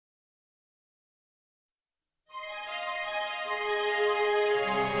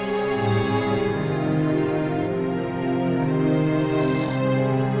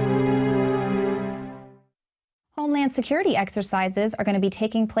Homeland Security exercises are going to be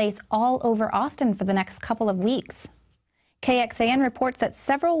taking place all over Austin for the next couple of weeks. KXAN reports that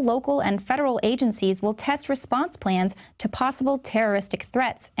several local and federal agencies will test response plans to possible terroristic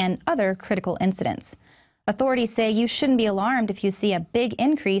threats and other critical incidents. Authorities say you shouldn't be alarmed if you see a big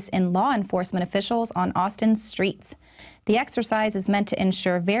increase in law enforcement officials on Austin's streets. The exercise is meant to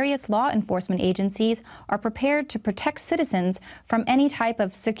ensure various law enforcement agencies are prepared to protect citizens from any type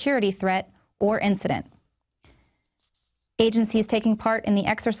of security threat or incident. Agencies taking part in the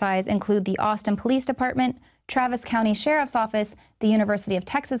exercise include the Austin Police Department, Travis County Sheriff's Office, the University of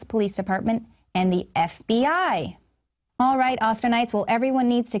Texas Police Department, and the FBI. All right, Austinites, well, everyone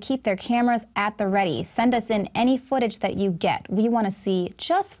needs to keep their cameras at the ready. Send us in any footage that you get. We want to see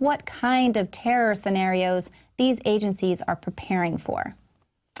just what kind of terror scenarios these agencies are preparing for.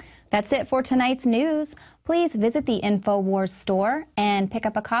 That's it for tonight's news. Please visit the InfoWars store and pick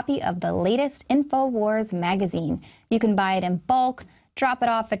up a copy of the latest InfoWars magazine. You can buy it in bulk, drop it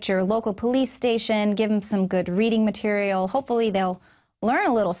off at your local police station, give them some good reading material. Hopefully they'll learn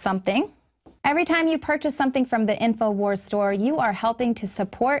a little something. Every time you purchase something from the InfoWars store, you are helping to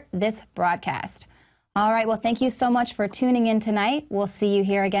support this broadcast. All right, well, thank you so much for tuning in tonight. We'll see you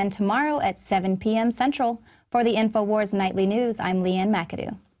here again tomorrow at 7 p.m. Central. For the InfoWars Nightly News, I'm Leanne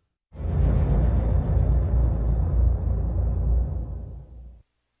McAdoo.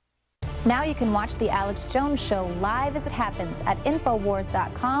 Now you can watch The Alex Jones Show live as it happens at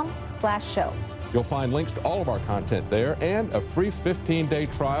Infowars.com/show. You'll find links to all of our content there and a free 15-day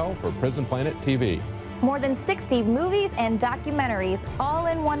trial for Prison Planet TV. More than 60 movies and documentaries all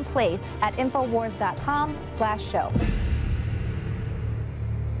in one place at Infowars.com/show.